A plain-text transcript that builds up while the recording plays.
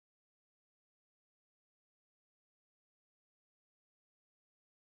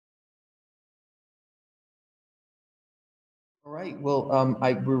All right. Well,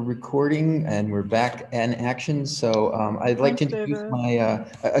 we're recording and we're back in action. So I'd like to Thanks, introduce David. my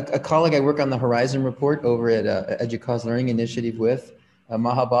a colleague I work on the Horizon Report over at EDUCAUSE Learning Initiative with,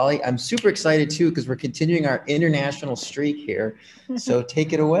 Maha Bali. I'm super excited too because we're continuing our international streak here. So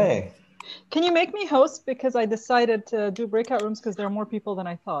take it away. Can you make me host because I decided to do breakout rooms because there are more people than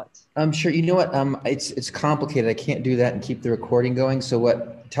I thought. I'm sure you know what. It's complicated. I can't do that and keep the recording going. So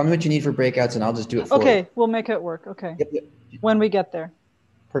what? Tell me what you need for breakouts, and I'll just do it for you. Okay, we'll make it work. Okay, Yep. Yep. when we get there.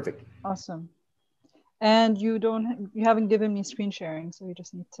 Perfect. Awesome. And you haven't given me screen sharing, so you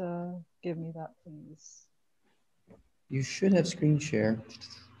just need to give me that, please. You should have screen share.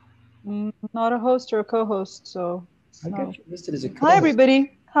 Not a host or a co-host, so I no. got you listed as a Hi, co-host.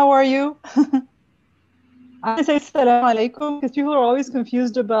 everybody. How are you? I say salam alaikum because people are always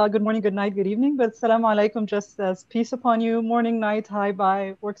confused about good morning, good night, good evening, but salam alaikum just says peace upon you, morning, night, hi,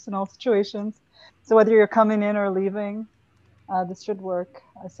 bye, works in all situations. So whether you're coming in or leaving, this should work.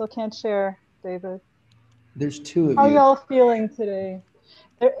 I still can't share, David. There's two of How are you. y'all feeling today?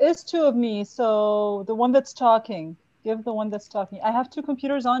 There is two of me, so the one that's talking, give the one that's talking. I have two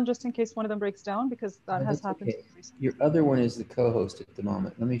computers on just in case one of them breaks down because that No, has that's happened to okay. me recently. Your other one is the co-host at the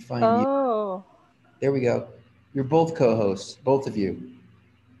moment. Let me find you. Oh, There we go. You're both co-hosts, both of you.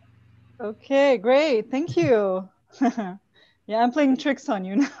 okay, great. Thank you. Yeah, I'm playing tricks on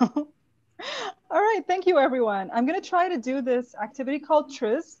you now. All right, thank you, everyone. I'm going to try to do this activity called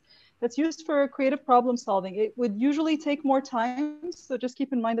TRIZ that's used for creative problem solving. It would usually take more time, so just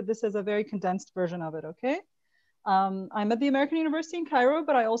keep in mind that this is a very condensed version of it, okay? I'm at the American University in Cairo,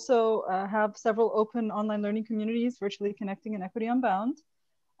 but I also have several open online learning communities, virtually connecting and equity unbound.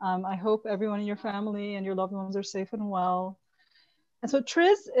 I hope everyone in your family and your loved ones are safe and well. And so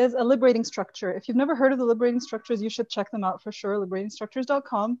TRIZ is a liberating structure. If you've never heard of the liberating structures, you should check them out for sure,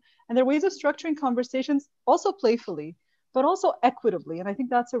 liberatingstructures.com. And they're ways of structuring conversations also playfully, but also equitably. And I think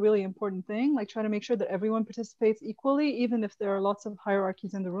that's a really important thing, like trying to make sure that everyone participates equally, even if there are lots of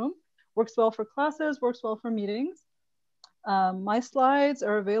hierarchies in the room. Works well for classes, works well for meetings. My slides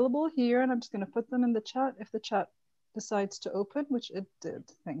are available here, and I'm just going to put them in the chat if the chat decides to open, which it did.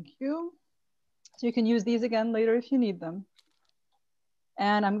 Thank you. So you can use these again later if you need them.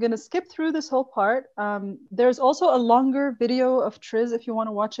 And I'm going to skip through this whole part. There's also a longer video of TRIZ if you want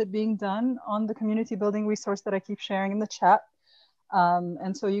to watch it being done on the community building resource that I keep sharing in the chat.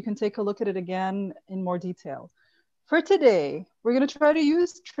 And so you can take a look at it again in more detail. For today, we're going to try to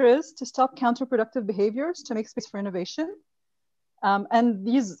use TRIZ to stop counterproductive behaviors to make space for innovation. And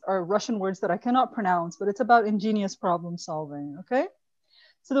these are Russian words that I cannot pronounce, but it's about ingenious problem solving, okay?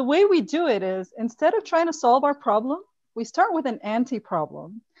 So the way we do it is instead of trying to solve our problem, we start with an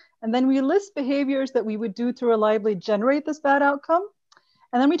anti-problem. And then we list behaviors that we would do to reliably generate this bad outcome.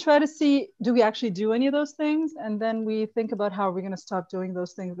 And then we try to see, do we actually do any of those things? And then we think about how we're going to stop doing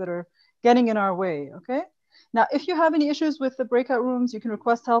those things that are getting in our way, okay? Now, if you have any issues with the breakout rooms, you can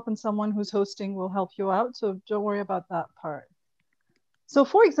request help and someone who's hosting will help you out. So don't worry about that part. So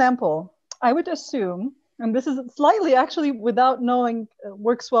for example, I would assume, and this is slightly actually without knowing,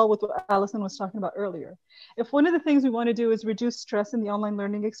 works well with what Allison was talking about earlier. If one of the things we want to do is reduce stress in the online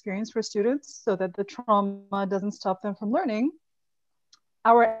learning experience for students so that the trauma doesn't stop them from learning,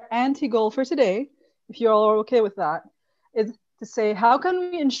 our anti-goal for today, if you all are okay with that, is to say, how can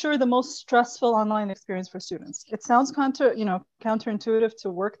we ensure the most stressful online experience for students? It sounds counterintuitive to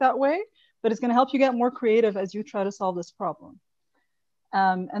work that way, but it's going to help you get more creative as you try to solve this problem.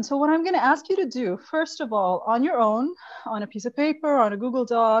 And so what I'm going to ask you to do, first of all, on your own, on a piece of paper, on a Google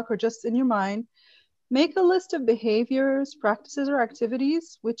Doc, or just in your mind, make a list of behaviors, practices, or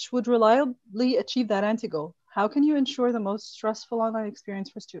activities which would reliably achieve that anti-goal. How can you ensure the most stressful online experience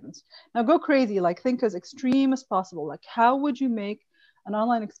for students? Now go crazy, like think as extreme as possible. Like how would you make an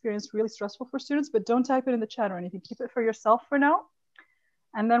online experience really stressful for students? But don't type it in the chat or anything. Keep it for yourself for now.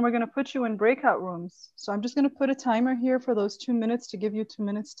 And then we're going to put you in breakout rooms. So I'm just going to put a timer here for those 2 minutes to give you 2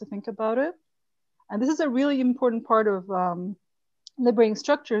 minutes to think about it. And this is a really important part of liberating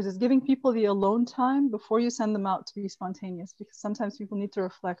structures, is giving people the alone time before you send them out to be spontaneous, because sometimes people need to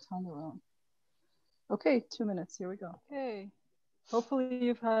reflect on their own. Okay, 2 minutes, here we go. Okay, hopefully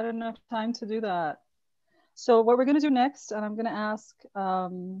you've had enough time to do that. So what we're going to do next, and I'm going to ask,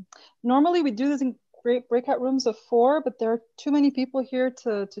 normally we do this in breakout rooms of 4, but there are too many people here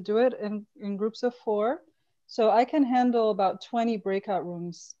to do it in groups of 4. So I can handle about 20 breakout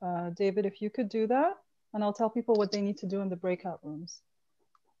rooms. David, if you could do that, and I'll tell people what they need to do in the breakout rooms.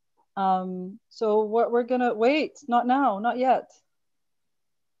 So what we're gonna, wait, not now, not yet.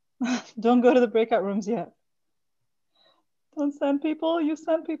 Don't go to the breakout rooms yet. Don't send people, you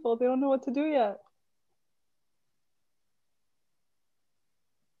send people, they don't know what to do yet.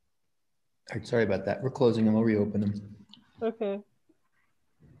 All right, sorry about that. We're closing them. We'll reopen them. Okay.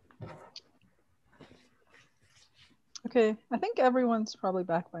 Okay, I think everyone's probably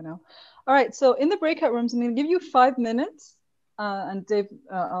back by now. All right, so in the breakout rooms, I'm going to give you 5 minutes. And Dave,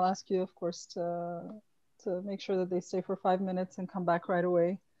 I'll ask you, of course, to make sure that they stay for 5 minutes and come back right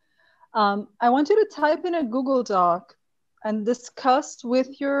away. I want you to type in a Google Doc and discuss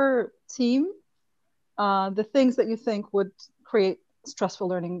with your team the things that you think would create stressful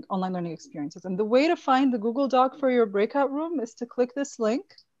learning, online learning experiences. And the way to find the Google Doc for your breakout room is to click this link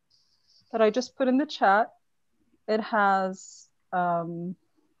that I just put in the chat. It has,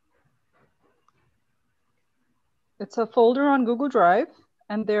 it's a folder on Google Drive,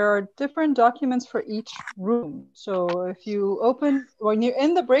 and there are different documents for each room. So if you open, when you're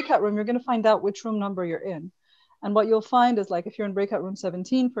in the breakout room, you're going to find out which room number you're in. And what you'll find is, like, if you're in breakout room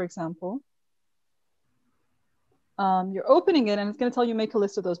 17, for example, you're opening it and it's going to tell you make a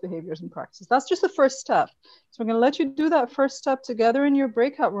list of those behaviors and practices. That's just the first step. So we're going to let you do that first step together in your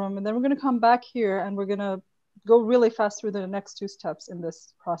breakout room, and then we're going to come back here and we're going to go really fast through the next 2 steps in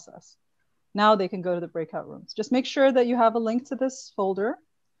this process. Now they can go to the breakout rooms. Just make sure that you have a link to this folder.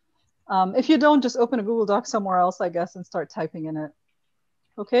 If you don't, just open a Google Doc somewhere else, I guess, and start typing in it.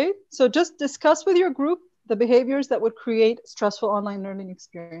 Okay, so just discuss with your group the behaviors that would create stressful online learning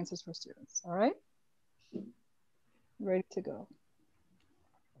experiences for students. All right, ready to go.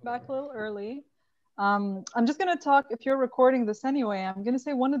 Back a little early. I'm just going to talk, if you're recording this anyway, I'm going to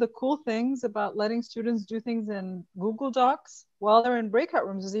say one of the cool things about letting students do things in Google Docs while they're in breakout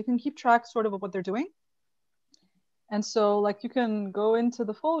rooms is you can keep track sort of what they're doing. And so, like, you can go into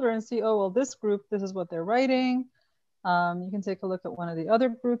the folder and see, oh, well, this group, this is what they're writing. You can take a look at one of the other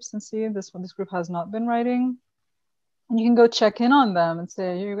groups and see this group has not been writing. And you can go check in on them and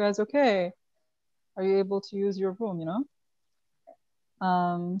say, are you guys okay? Are you able to use your room, you know?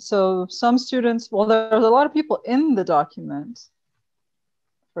 So some students, well, there's a lot of people in the document,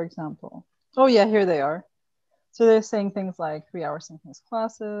 for example. Oh yeah, here they are. So they're saying things like 3-hour synchronous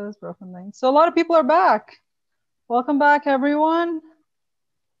classes, broken links. So a lot of people are back. Welcome back, everyone.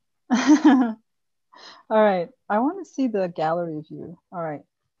 All right, I want to see the gallery view. All right,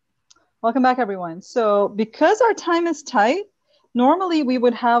 welcome back, everyone. So because our time is tight, normally we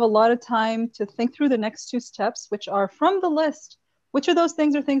would have a lot of time to think through the next 2 steps, which are from the list. Which of those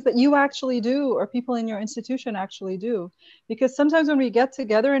things are things that you actually do or people in your institution actually do? Because sometimes when we get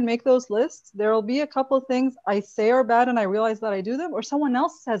together and make those lists, there will be a couple of things I say are bad and I realize that I do them, or someone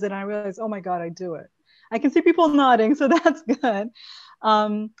else says it and I realize, oh my God, I do it. I can see people nodding, so that's good.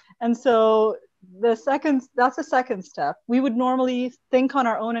 And so that's the second step. We would normally think on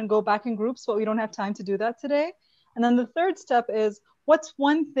our own and go back in groups, but we don't have time to do that today. And then the third step is, what's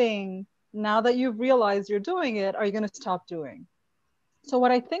one thing now that you've realized you're doing it, are you going to stop doing? So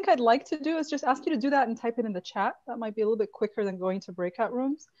what I think I'd like to do is just ask you to do that and type it in the chat. That might be a little bit quicker than going to breakout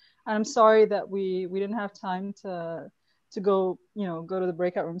rooms. And I'm sorry that we didn't have time to go, go to the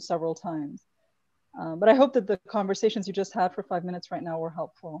breakout room several times. But I hope that the conversations you just had for 5 minutes right now were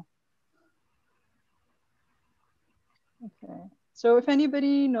helpful. Okay. So if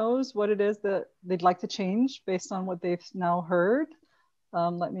anybody knows what it is that they'd like to change based on what they've now heard,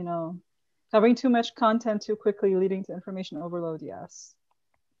 let me know. Covering too much content too quickly, leading to information overload, yes.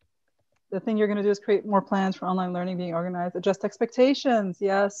 The thing you're going to do is create more plans for online learning being organized. Adjust expectations,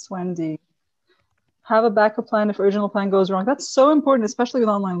 yes, Wendy. Have a backup plan if original plan goes wrong. That's so important, especially with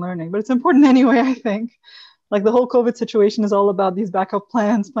online learning, but it's important anyway, I think. Like the whole COVID situation is all about these backup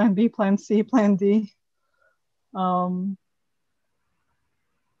plans, plan B, plan C, plan D.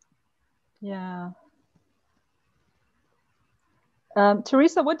 Yeah.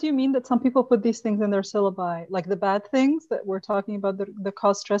 Teresa, what do you mean that some people put these things in their syllabi? Like the bad things that we're talking about that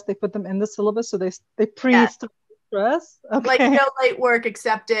cause stress, they put them in the syllabus, so they pre-start stress? Okay. Like no late work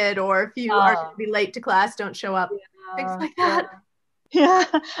accepted, or if you are going to be late to class, don't show up. Things like that. Yeah.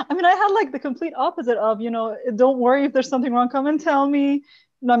 I mean, I had like the complete opposite of, don't worry if there's something wrong, come and tell me.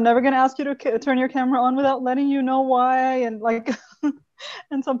 I'm never going to ask you to turn your camera on without letting you know why. And like...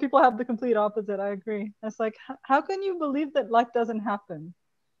 And some people have the complete opposite. I agree. It's like, how can you believe that life doesn't happen?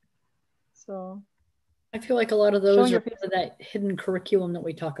 So I feel like a lot of those are that hidden curriculum that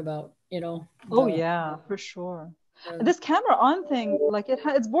we talk about, Oh yeah, for sure. This camera on thing, like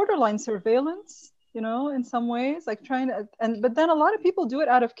it's borderline surveillance, in some ways, like trying to, but then a lot of people do it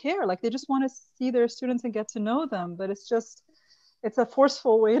out of care. Like they just want to see their students and get to know them, but it's a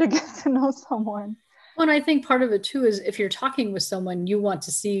forceful way to get to know someone. Well, and I think part of it too is if you're talking with someone, you want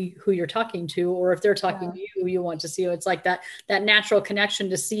to see who you're talking to, or if they're talking to you, you want to see. It's like that natural connection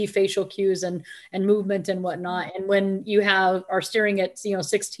to see facial cues and movement and whatnot. And when you are staring at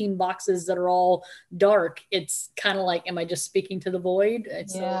 16 boxes that are all dark, it's kind of like, am I just speaking to the void?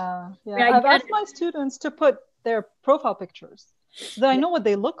 Yeah. I've asked my students to put their profile pictures so that I know what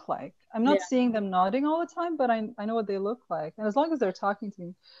they look like. I'm not seeing them nodding all the time, but I know what they look like. And as long as they're talking to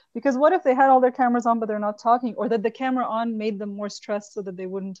me, because what if they had all their cameras on, but they're not talking, or that the camera on made them more stressed so that they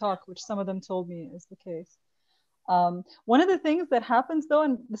wouldn't talk, which some of them told me is the case. One of the things that happens though,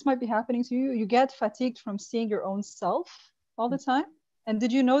 and this might be happening to you, you get fatigued from seeing your own self all the time. And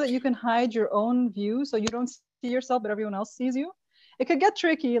did you know that you can hide your own view so you don't see yourself, but everyone else sees you? It could get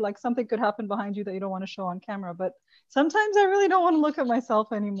tricky, like something could happen behind you that you don't want to show on camera, but sometimes I really don't want to look at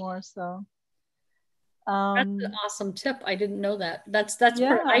myself anymore. So that's an awesome tip. I didn't know that. That's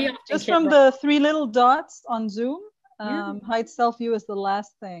just from the 3 little dots on Zoom. Hide self view is the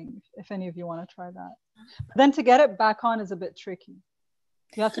last thing, if any of you want to try that. But then to get it back on is a bit tricky.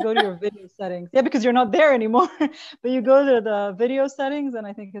 You have to go to your video settings. Yeah, because you're not there anymore. But you go to the video settings, and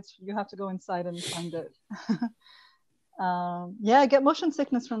I think you have to go inside and find it. I get motion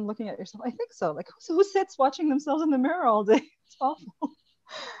sickness from looking at yourself. I think so. Like, who sits watching themselves in the mirror all day? It's awful.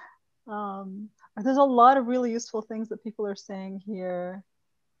 There's a lot of really useful things that people are saying here.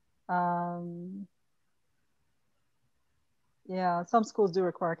 Some schools do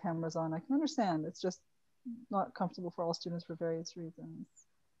require cameras on. I can understand. It's just not comfortable for all students for various reasons.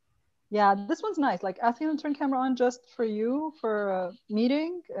 Yeah, this one's nice. Like asking them to turn camera on just for you for a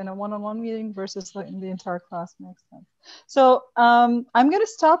meeting and a one-on-one meeting versus like in the entire class makes sense. So I'm going to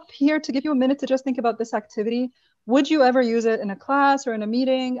stop here to give you a minute to just think about this activity. Would you ever use it in a class or in a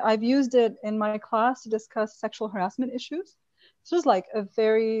meeting? I've used it in my class to discuss sexual harassment issues. This was like a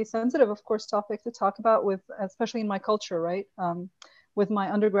very sensitive, of course, topic to talk about with, especially in my culture, right? With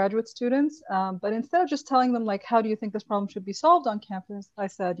my undergraduate students. But instead of just telling them like, how do you think this problem should be solved on campus? I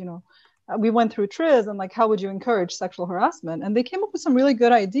said, we went through TRIZ and like, how would you encourage sexual harassment? And they came up with some really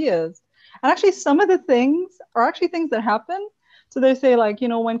good ideas. And actually some of the things are actually things that happen. So they say like,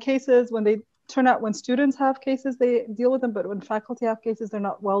 when students have cases, they deal with them, but when faculty have cases, they're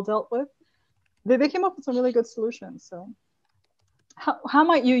not well dealt with. They came up with some really good solutions. So how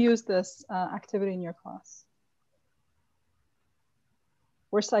might you use this activity in your class?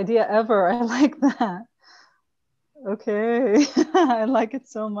 Worst idea ever. I like that. Okay. I like it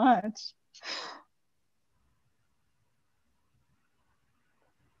so much.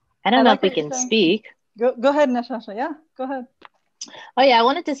 I don't know if we can speak. Go ahead, Natasha. Yeah, go ahead. Oh yeah, I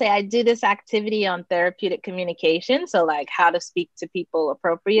wanted to say I do this activity on therapeutic communication. So like how to speak to people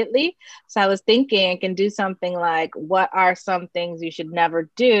appropriately. So I was thinking I can do something like, what are some things you should never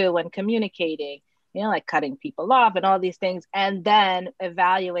do when communicating? Like cutting people off and all these things, and then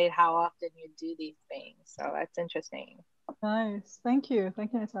evaluate how often you do these things. So that's interesting. Nice. Thank you,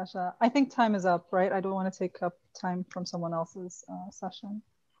 Natasha. I think time is up, right? I don't want to take up time from someone else's session.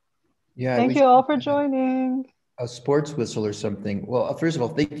 Yeah. Thank you all for joining. A sports whistle or something. Well, first of all,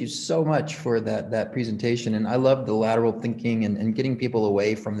 thank you so much for that presentation. And I love the lateral thinking and getting people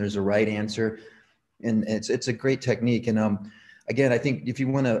away from there's a right answer. And it's a great technique. And again, I think if you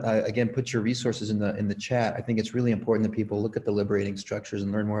want to, again, put your resources in the chat, I think it's really important that people look at the liberating structures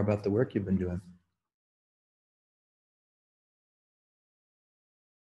and learn more about the work you've been doing.